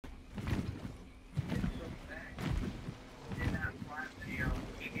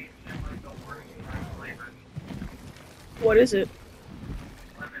what is it?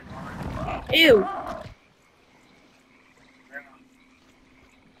 Ew.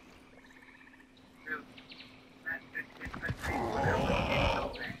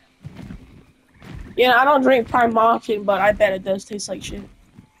 Yeah, I don't drink Prime often, but I bet it does taste like shit.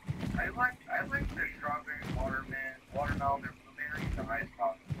 I like the strawberry, watermelon, or blueberry, and the ice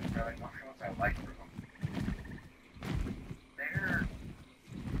pop. They're like the only ones I like for them. They're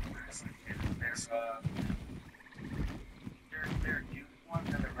they're juice ones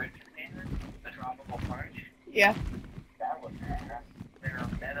in the red container, the tropical punch. Yeah. That was ass. They're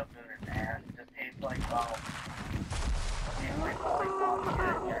meta food ass. It just tastes like lollipop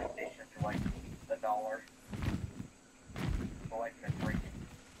at a gas station for like $1 for like a drink.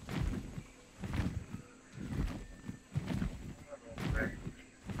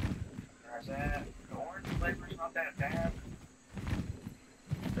 There's that. The orange flavor's not that bad.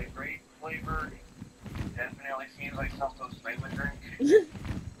 The grape flavor definitely seems like something Sway would drink.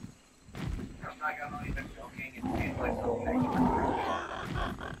 I'm not even joking. It seems like something.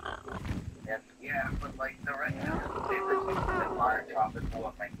 And yeah, but like the rest of the flavors, like the fire tropical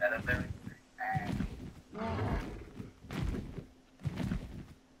and like that, they're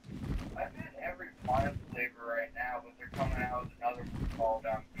I've had every fire flavor right now, but they're coming out with another one called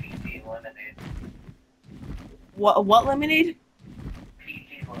PG Lemonade. What lemonade? PG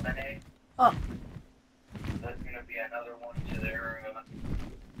Lemonade. Oh. That's gonna be another one to their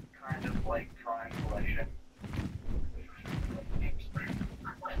kind of like Prime collection.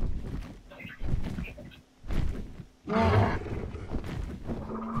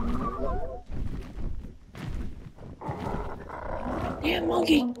 Yeah,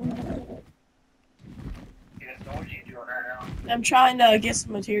 monkey. Yeah, so what are you doing right now? I'm trying to get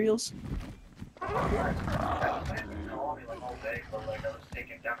some materials. I was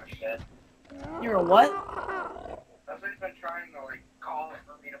taking down a shed. You're a what? I've been trying to like call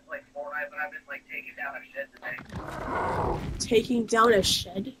for me to play Fortnite, but I've been like taking down a shed today. Taking down a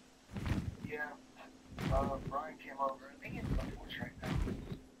shed? Yeah. Brian came over. I think it's the porch right now.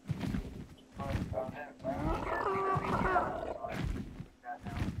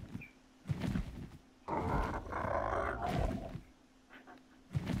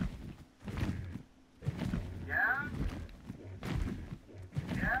 Yeah?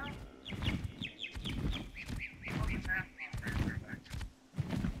 Yeah?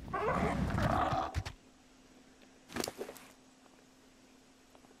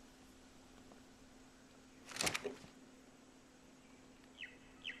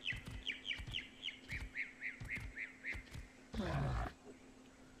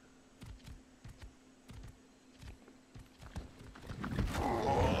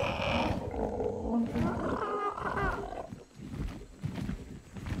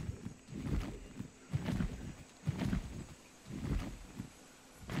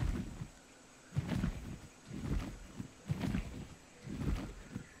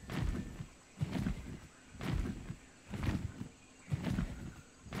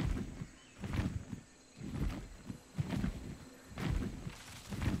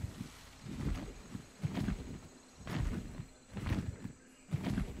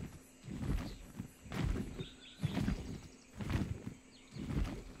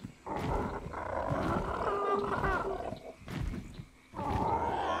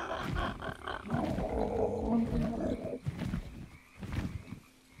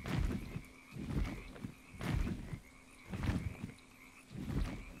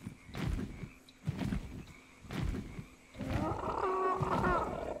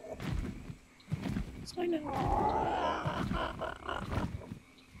 I know.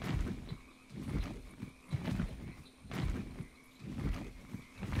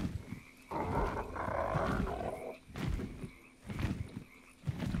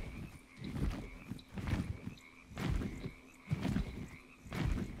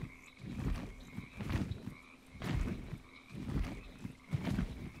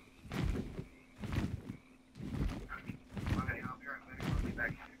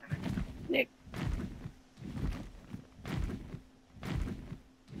 Nick.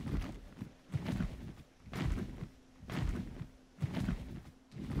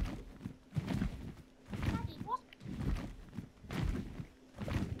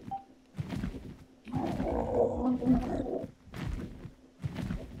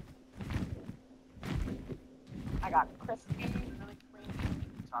 I got crispy, really creamy,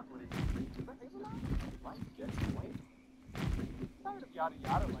 chocolatey, super hazelnut, light, just white. Tired of yada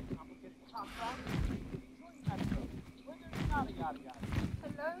yada like complicated top chocolate. Join that show, where there's yada yada yada.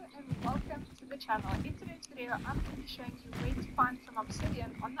 Hello and welcome to the channel. In today's video I'm going to be showing you where to find some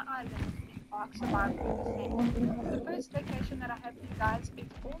obsidian on the island talks about it. The first vacation that I have with you guys is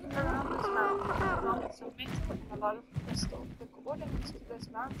all around this mountain. A lot of metal and a lot of crystal. The coordinates to this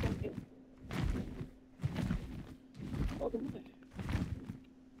mountain is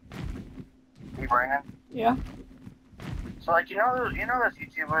You bring it? Yeah. So like you know those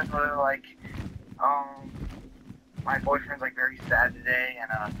YouTubers where they're like, my boyfriend's like very sad today and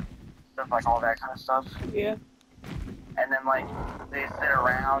stuff like all that kind of stuff. Yeah. And then like they sit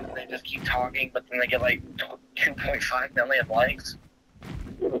around and they just keep talking, but then they get like 2.5 million likes.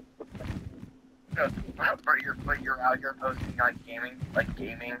 But you're out here posting like gaming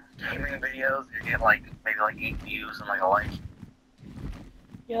videos. You get like maybe like 8 views and like a like.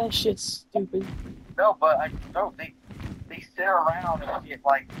 Yeah, that shit's stupid. No, but they sit around and get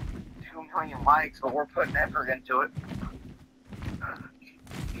like 2 million likes, but we're putting effort into it.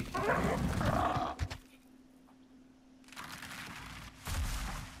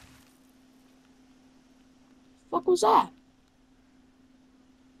 Fuck was that?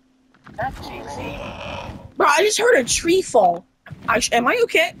 That's GC. Bro, I just heard a tree fall. Am I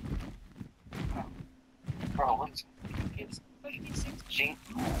okay? Bro, what's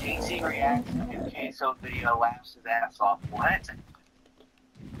GC reacts in case of video laughs his ass off. What?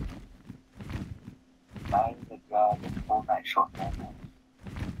 That is the job of Fortnite short film.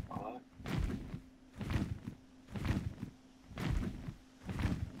 What?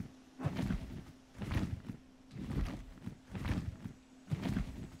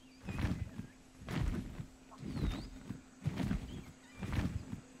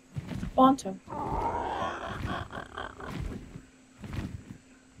 Bonto.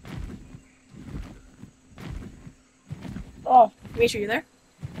 Oh, Misha, you there?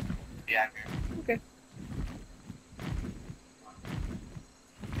 Yeah, I'm here. Okay.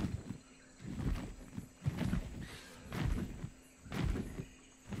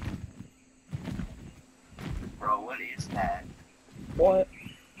 Bro, what is that? What?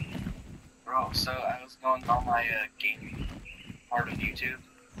 Bro, so I was going on my gaming part of YouTube.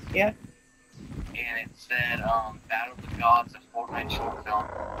 Yeah. And it said, Battle of the Gods, a Fortnite short film,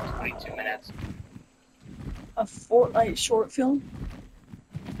 22 minutes. A Fortnite short film?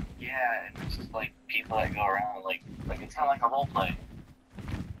 Yeah, and it's just like people that go around, like it's kind of like a role play.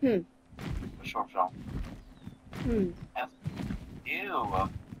 A short film. Ew.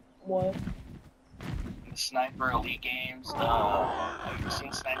 What? The Sniper Elite games, have you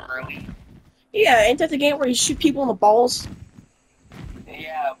seen Sniper Elite? Yeah, ain't that the game where you shoot people in the balls?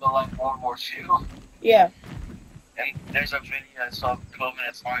 Yeah, but like World War II. Yeah. And there's a video I saw 12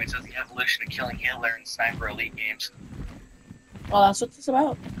 minutes long. It says the evolution of killing Hitler in Sniper Elite games. Oh, that's what it's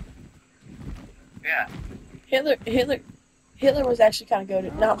about. Yeah. Hitler was actually kind of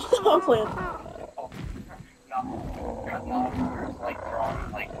goated. No, I'm playing. No, like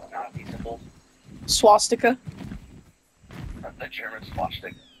drawing like Nazi symbols. Swastika. The German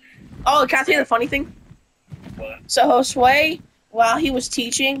swastika. Oh, can I tell you the funny thing? What? So Josue, while he was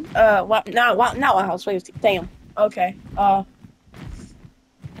teaching, not while Josue was damn. Okay.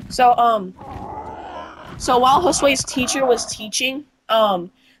 So while Josue's teacher was teaching,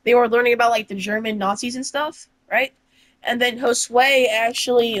 they were learning about like the German Nazis and stuff, right? And then Josue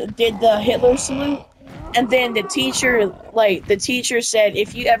actually did the Hitler salute, and then the teacher said,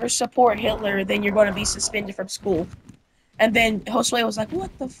 if you ever support Hitler, then you're going to be suspended from school. And then Josue was like,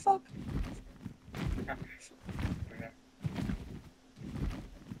 what the fuck?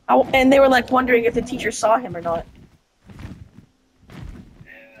 And they were like wondering if the teacher saw him or not.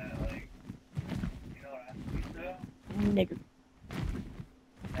 Yeah, like, you know what I think though? Nigger.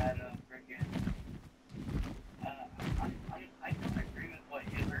 That freaking, I don't agree with what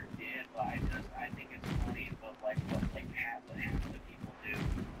Hitler did, but I think it's funny, but like what half the people do,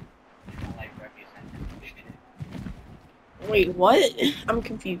 you know, like represent and shit. Wait, what? I'm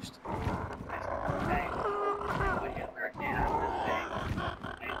confused. What Hitler did, I'm just saying,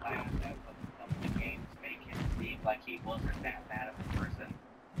 some of the games make him seem like he wasn't that bad of a person.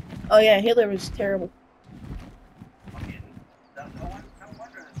 Oh yeah, Hitler was terrible. No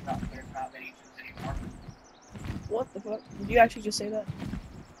wonder there's not many Jews anymore. What the fuck? Did you actually just say that?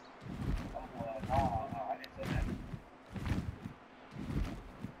 Oh, no, I didn't say that.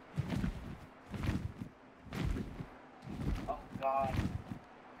 Oh, God. Can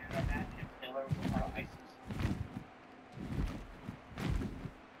you imagine if Hitler was a part of ISIS?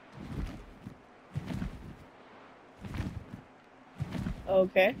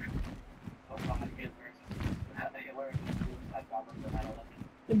 Okay. Oh, God, Hitler is a suicide bomber for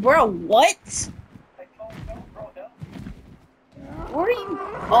 9/11. Bro, what? I don't know, bro, no. What are you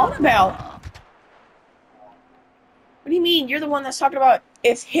on about? What do you mean? You're the one that's talking about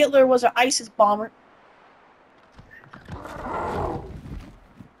if Hitler was an ISIS bomber.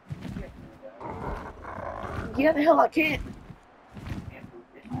 Yeah, the hell I can't.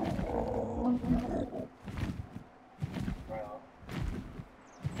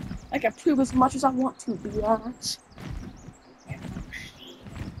 I can prove as much as I want to, biatch.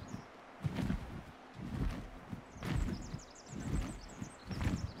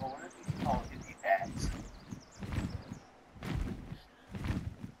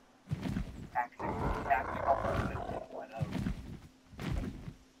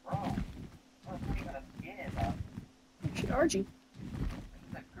 Archie.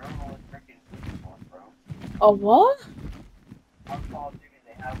 A what? On Call of Duty,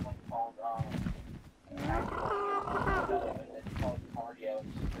 they have one called it's called cardio.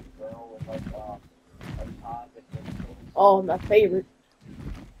 It's just a girl with like a top and pistols. Oh, my favorite.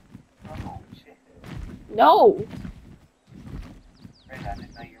 Oh shit. No. I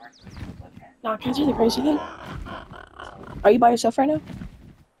didn't know you were supposed to. Nah, can I tell you the crazy thing? Are you by yourself right now?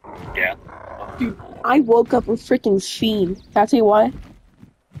 Yeah. Dude, I woke up with freaking Fiend. Can I tell you why?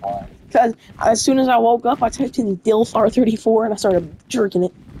 Why? Because as soon as I woke up, I typed in DILF R34 and I started jerking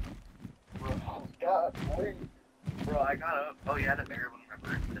it. Bro, oh god, boy. Bro, I got up. Oh, you had to bury one of my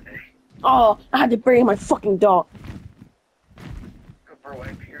birds today. Oh, I had to bury my fucking dog. Good bro,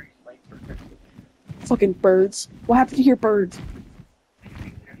 I buried my bird. Fucking birds. What happened to your birds? I had to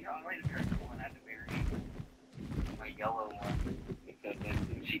bury my yellow one because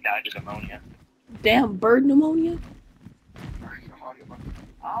she died of pneumonia. Damn, bird pneumonia?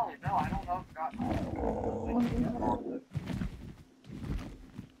 Oh, no, I don't know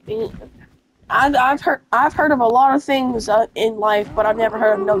if I've heard of a lot of things in life, but I've never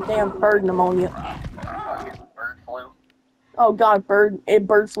heard of no damn bird pneumonia. Bird flu. Oh god, bird flu.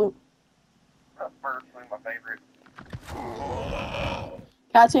 Bird flu, my favorite.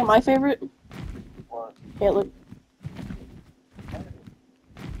 Can I say my favorite? What? Hitler.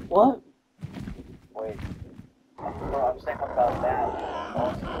 What? Wait. Bro, I'm saying about that.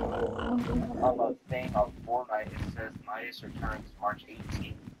 Also, on the thing on Fortnite, it says Midas returns March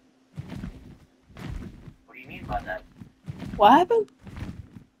 18th. What do you mean by that? What happened?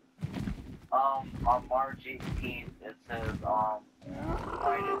 On March 18th, it says,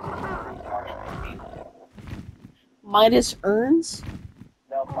 Midas returns March 19th. Midas earns?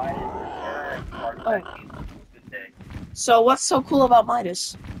 No, Midas returns March 19th. Good day. So what's so cool about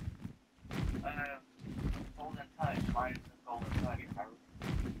Midas? Golden Touch. Midas is Golden Touch, remember?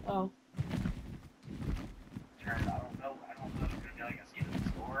 Oh. I don't know if it's gonna be like a skin in the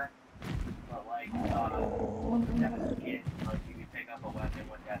store, but like, that skin, like, you can pick up a weapon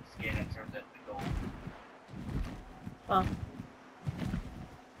with that skin and turn it to gold. Huh.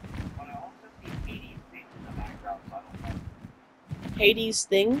 But I also see 80 things in the background, so I don't know. Hades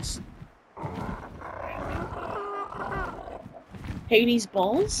things? Hades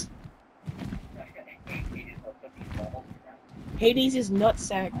balls? Hades is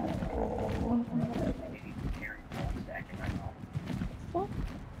nutsack. What?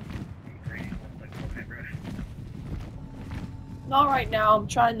 Not right now, I'm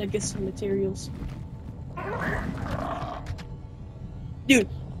trying to get some materials. Dude,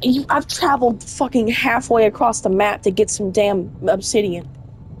 I've traveled fucking halfway across the map to get some damn obsidian.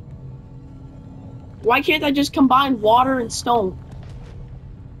 Why can't I just combine water and stone?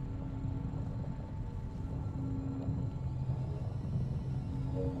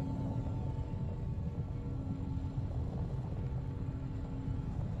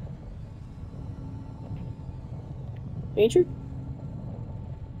 Nature?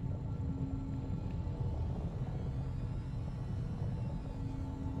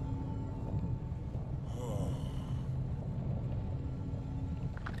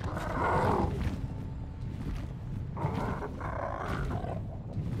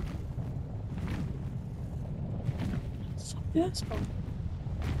 Yes.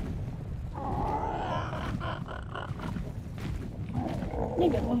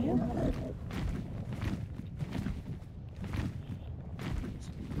 Nigga, what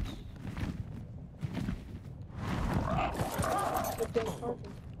the hell?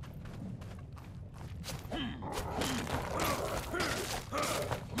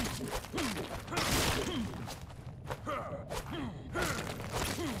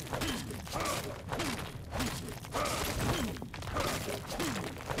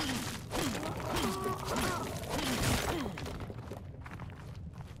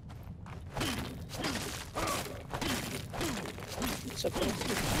 It's okay.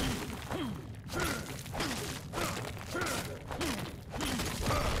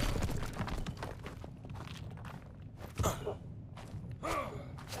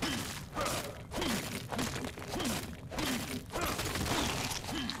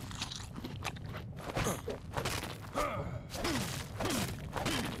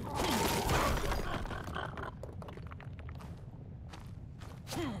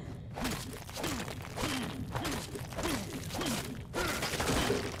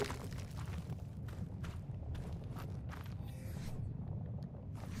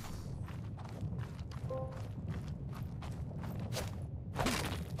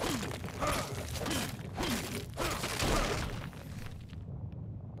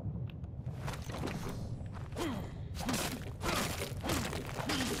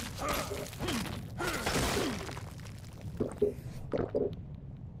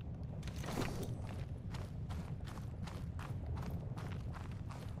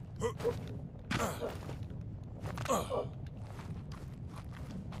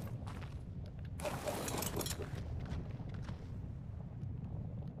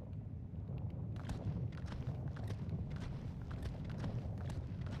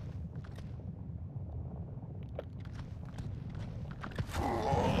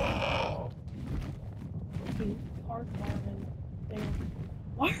 Hard farming thing.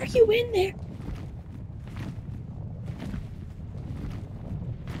 Why are you in there?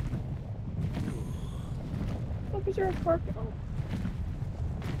 Look, is there a park? Oh.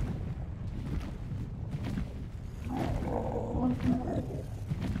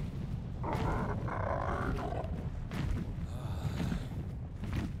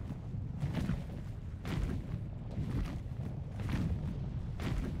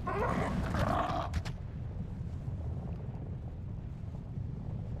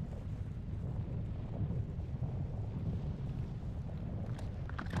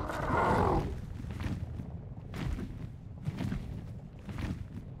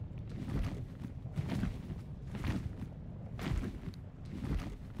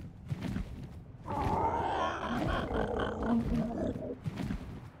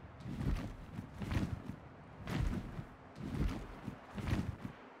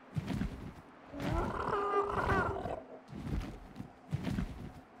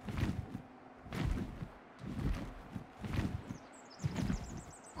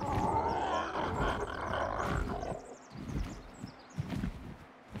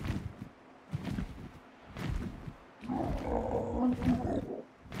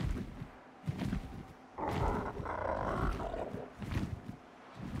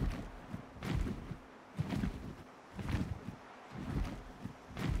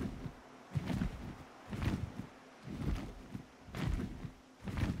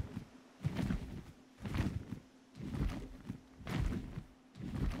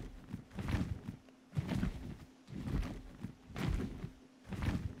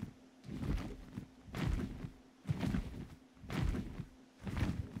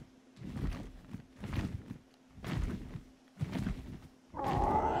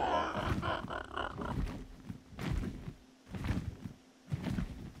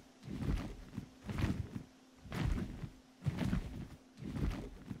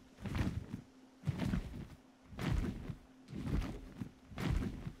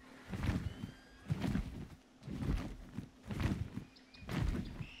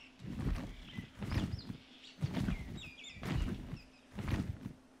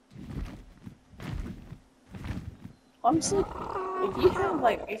 Honestly, if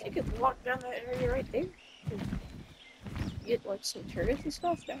you could walk down that area right there, and get like some turrets and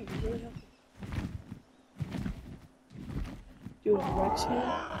stuff, that would be really helpful. Do a Rex here.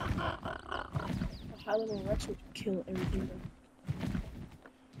 A high level Rex would kill everything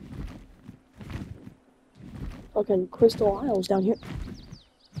though. Fucking Crystal Isles down here.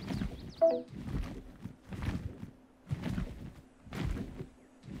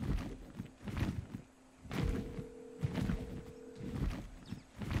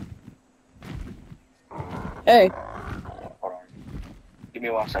 Hey. Hold on. Give me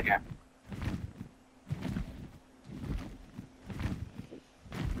 1 second.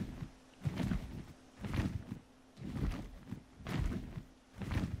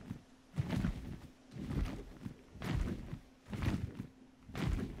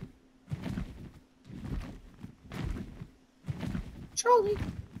 Charlie.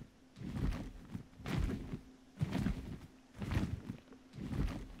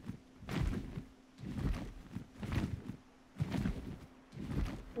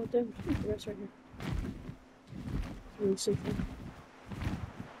 Oh damn, the rest right here. It's really safe.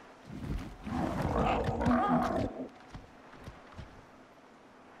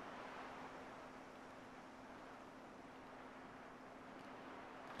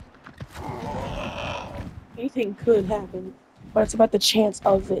 Anything could happen, but it's about the chance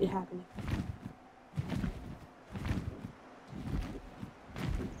of it happening.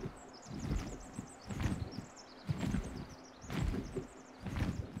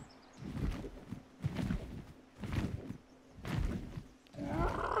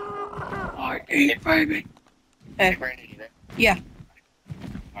 Alright, eat it, baby. Hey. Brandon, you there? Yeah.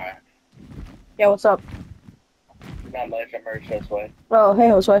 Alright. Yeah, what's up? Not much. I merged this way. Oh, hey,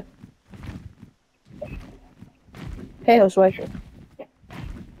 Josue. Hey, Josue.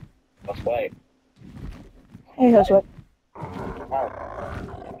 Let's wait. Hey, Josue.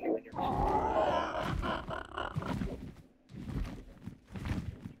 Oh. You and your...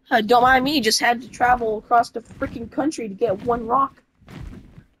 Don't mind me, just had to travel across the freaking country to get one rock.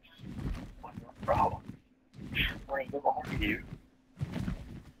 Bro, where are you?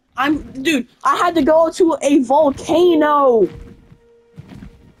 Dude, I had to go to a volcano.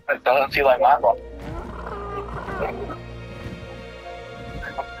 It doesn't feel like my bro.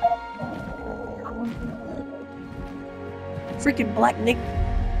 Freaking Black Nick.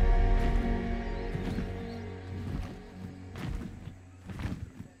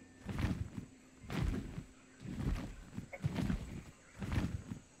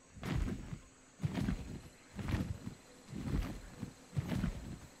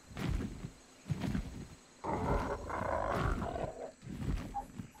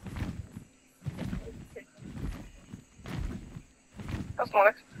 That's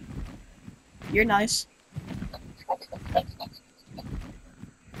nice. You're nice.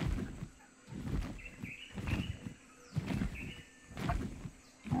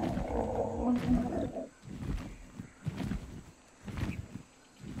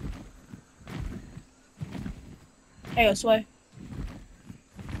 Hey, Sway.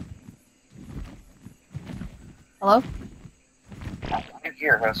 Hello? I'm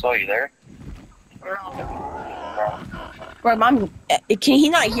here. I saw you there. Bro, can he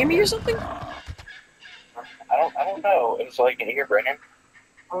not hear me or something? I don't know. It's like, can you hear Brennan?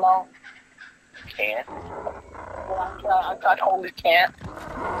 Hello? Can't. Well, I totally can't.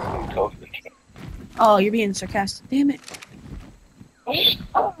 You totally can't. Oh, you're being sarcastic. Damn it.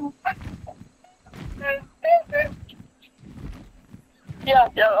 Yeah,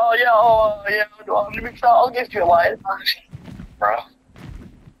 I'll give you a line. Bro.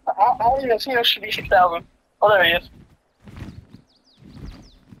 I don't even see there should be 6,000. Oh, there he is.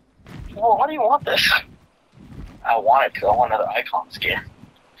 Well, why do you want this? I want it because I want another icon skin.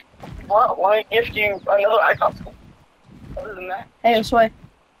 What? Let me gift you another icon skin. Other than that. Hey, Sway.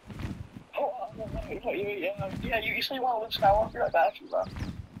 Yeah, you say you want to live Skywalker? I got you, bro.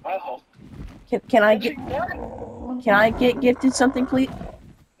 Oh. Can I get gifted something, please?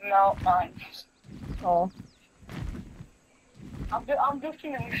 No, fine. Oh. I'm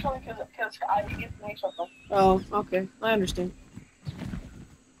gifting you something because I need gifted me something. Oh, okay. I understand.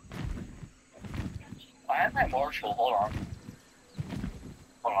 I have my Marshall. Hold on.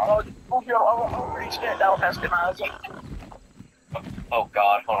 Hold on. I'll pretty scared that was asking my eyes. Oh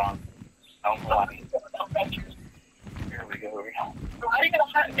God, hold on. I don't know. Here we go.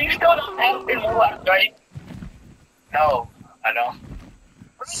 Do you still don't have in the left, right? No, I don't.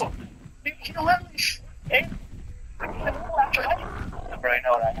 Bro, you don't have any left, right? I already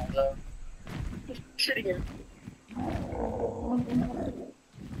know what I have though. Just sitting here.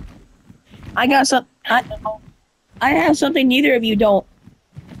 I got some. I have something neither of you don't.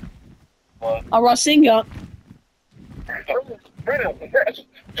 What? A Rasengan. Brandon,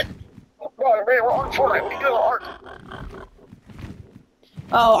 we're on Fortnite. We do the art.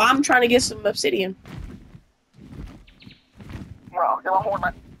 Oh, I'm trying to get some obsidian. Bro, you're on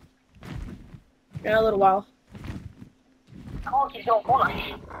Fortnite. In a little while. How long is he on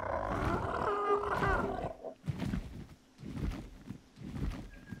Fortnite?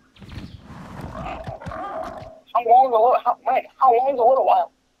 How long is a little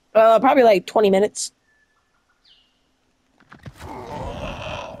while? Probably like 20 minutes.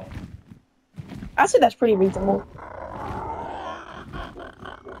 I say that's pretty reasonable.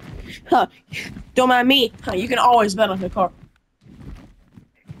 Huh. Don't mind me. Huh, you can always bet on the car.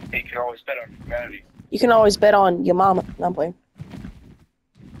 You can always bet on humanity. You can always bet on your mama. No, I'm playing.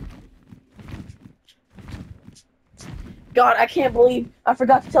 God, I can't believe I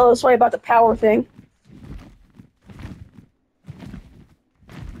forgot to tell the story about the power thing.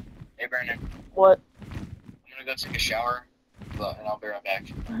 Hey, Brandon. What? I'm gonna go take a shower, and I'll be right back.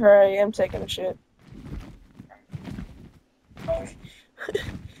 Alright, I'm taking a shit.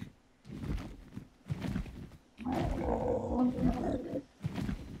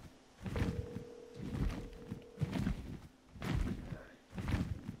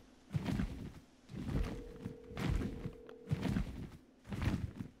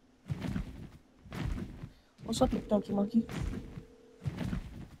 What's up, you donkey monkey?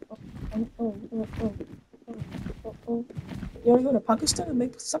 You wanna go to Pakistan and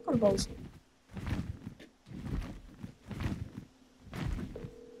make sucker balls?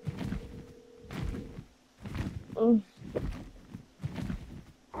 Mm.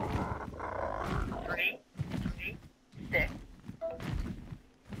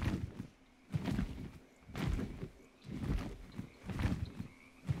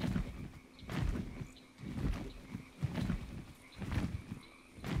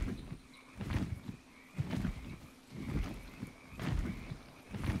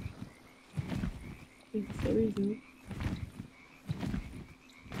 There we go.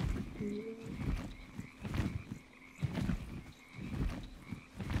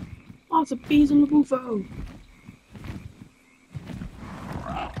 Lots of bees on the buffo.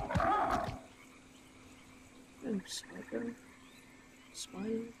 Oh, spider.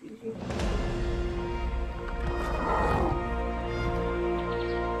 Spider.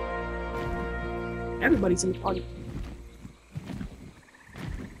 Everybody's in the party.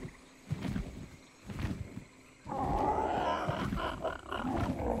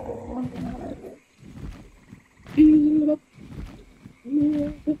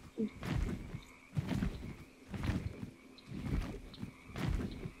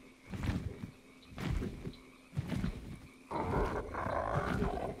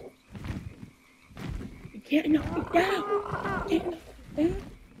 You can't knock me down. You can't knock me down,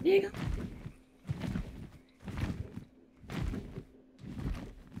 nigga.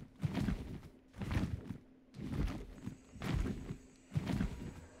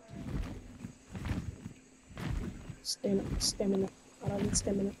 Stamina. I don't need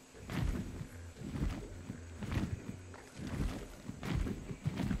stamina.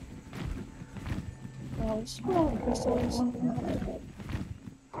 Oh, it's strong crystals.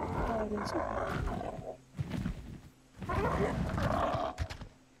 Oh, it is.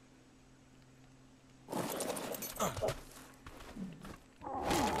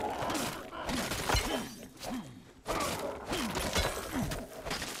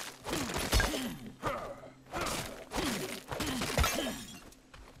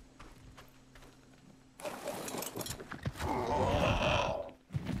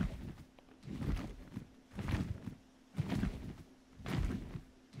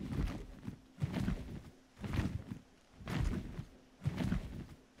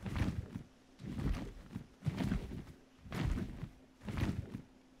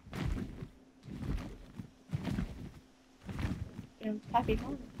 Happy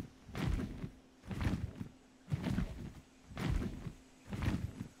home.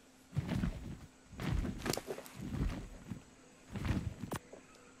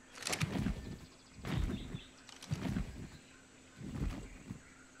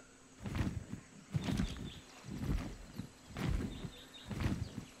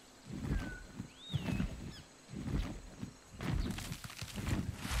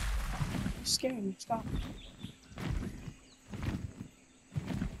 You're scaring me. Stop.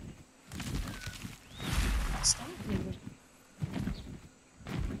 Stop me.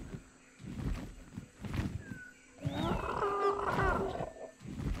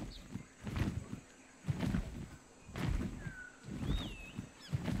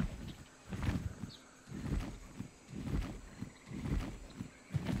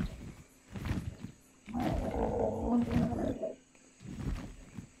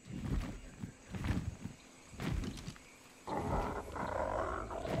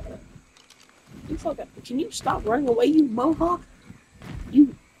 You fucking. Can you stop running away, you mohawk?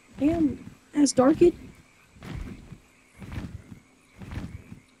 You damn ass darkid.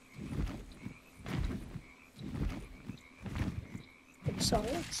 Sorry.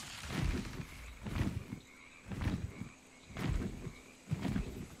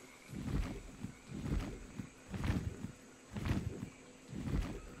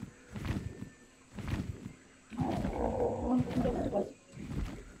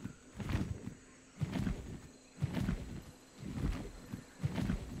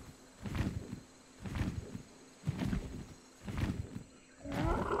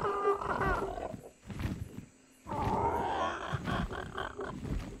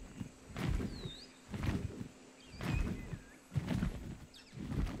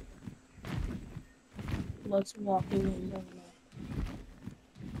 Let's walk in.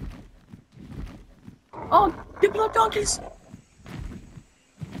 Oh, the blood donkeys!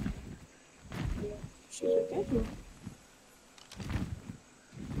 She's okay.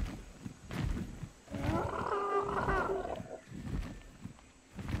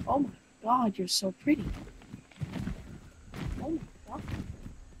 Oh my god, you're so pretty. Oh my god.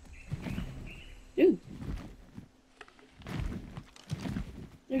 Dude.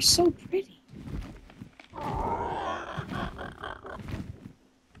 They're so pretty.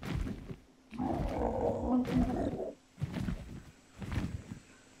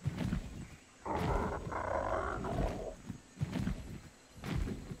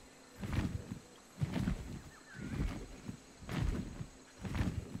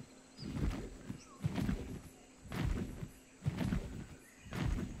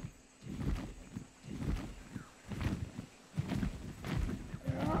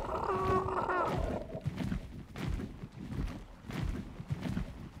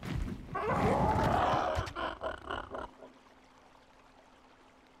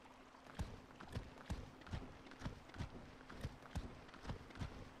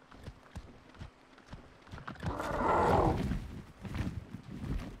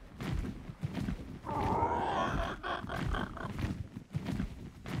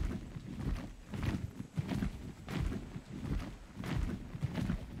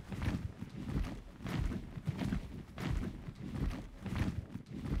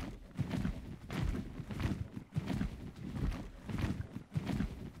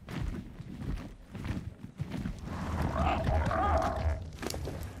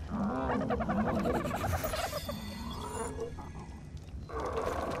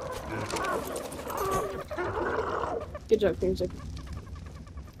 Good job, music.